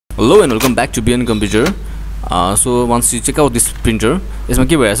Hello and welcome back to BN Computer. So once you check out this printer, यसमा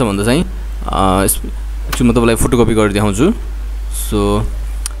के भइरहेछ भन्दा चाहिँ एक्चुअली म तपाईलाई फोटोकपी गरेर देखाउँछु. सो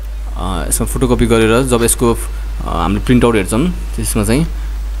यसमा फोटोकपी गरेर जब यसको हामीले प्रिन्ट आउट हेर्छौं त्यसमा चाहिँ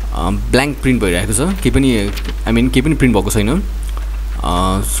ब्ल्याङ्क प्रिन्ट भइरहेको छ. के पनि केही पनि प्रिन्ट भएको छैन.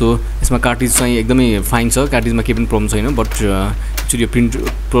 सो यसमा कार्ट्रिज चाहिँ एकदमै फाइन छ. कार्ट्रिजमा केही पनि प्रब्लम छैन. बट एक्चुअली यो प्रिन्ट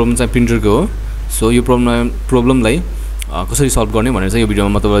प्रब्लम चाहिँ प्रिन्टरको हो. सो यो प्रब्लमलाई कसरी सल्भ गर्ने भनेर चाहिँ यो भिडियोमा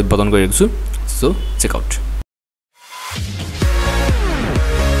म तपाईलाई बताउन गइरहेको छु. So check out.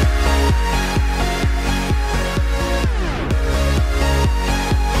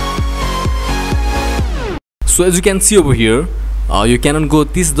 So as you can see over here, यो Canon को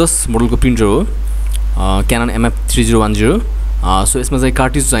 3010 मोडलको प्रिन्टर हो. Canon MF3010. सो यसमा चाहिँ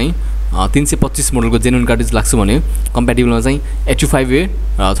कार्ट्रिज चाहिँ 325 मोडलको जेन्युइन कार्ट्रिज लाग्छ भने कम्प्याटिबलमा चाहिँ 85A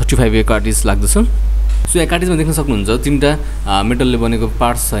र 35A कार्ट्रिज लाग्दछ. सो यहाँ कार्ट्रिजमा देख्न सक्नुहुन्छ तीनटा मेटलले बनेको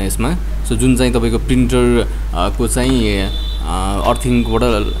पार्ट्स छ यसमा. सो जुन चाहिँ तपाईको प्रिन्टर को चाहिँ अर्थिङबाट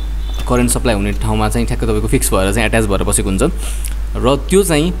करेन्ट सप्लाई हुने ठाउँमा चाहिँ ठ्याक्क तपाईको फिक्स भएर चाहिँ अट्याच भएर बसेको हुन्छ. र त्यो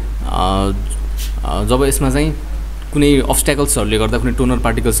चाहिँ जब यसमा चाहिँ कुनै अब्स्ट्याकल्सहरुले गर्दा कुनै टोनर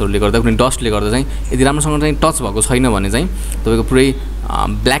पार्टिकल्सहरुले गर्दा कुनै डस्टले गर्दा चाहिँ यदि राम्रोसँग चाहिँ टच भएको छैन भने चाहिँ तपाईको पुरै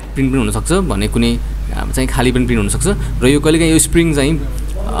ब्ल्याक प्रिन्ट पनि हुन सक्छ भने कुनै चाहिँ खाली पनि प्रिन्ट हुन सक्छ. र यो कहिलेकाहीँ यो स्प्रिङ चाहिँ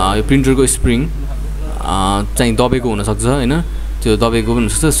यो प्रिन्टरको स्प्रिङ चाहिँ दबेको हुन सक्छ हैन. त्यो दबेको पनि हुन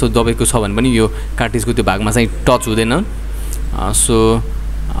सक्छ. सो दबेको छ भने पनि यो कार्ट्रिजको त्यो भागमा चाहिँ टच हुँदैन. सो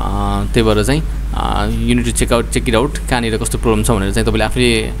त्यही भएर चाहिँ you need to check it out कहाँनिर कस्तो प्रब्लम छ भनेर चाहिँ तपाईले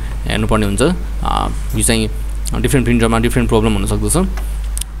आफैले हेर्नुपर्ने हुन्छ. यो चाहिँ डिफरेन्ट प्रिन्टरमा डिफरेन्ट प्रब्लम हुन सक्दछ.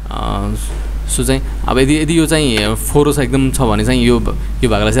 सो चाहिँ अब यदि यो चाहिँ फोरो छ एकदम छ भने चाहिँ यो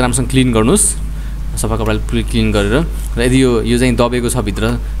भागलाई चाहिँ राम्रोसँग क्लिन गर्नुस् सफा कपडाले क्लिन गरेर. र यदि यो चाहिँ दबेको छ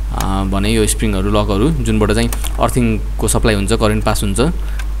भित्र भने यो स्प्रिङहरु लकहरु जुनबाट चाहिँ अर्थिङको सप्लाई हुन्छ करेन्ट पास हुन्छ.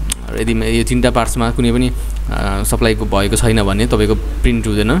 र यदि यो तीनटा पार्ट्समा कुनै पनि सप्लाईको भएको छैन भने तपाईको प्रिन्ट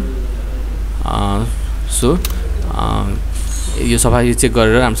हुँदैन. सो यो सफा चेक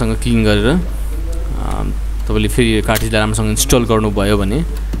गरेर राम्रोसँग क्लिन गरेर तपाईले फेरि कार्ट्रिजलाई राम्रोसँग इन्स्टल गर्नुभयो भने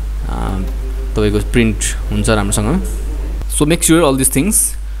तपाईको प्रिन्ट हुन्छ राम्रोसँग. So make sure all this things.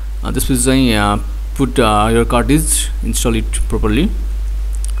 त्यसपछि चाहिँ put your cartridge install it properly.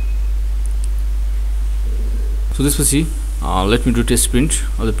 So त्यसपछि let me do test print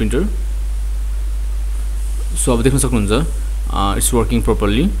of the printer. So अब देख्न सक्नुहुन्छ it's working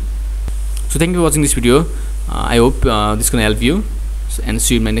properly. So thank you for watching this video. I hope this can help you and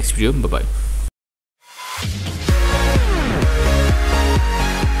see you in my next video. Bye bye.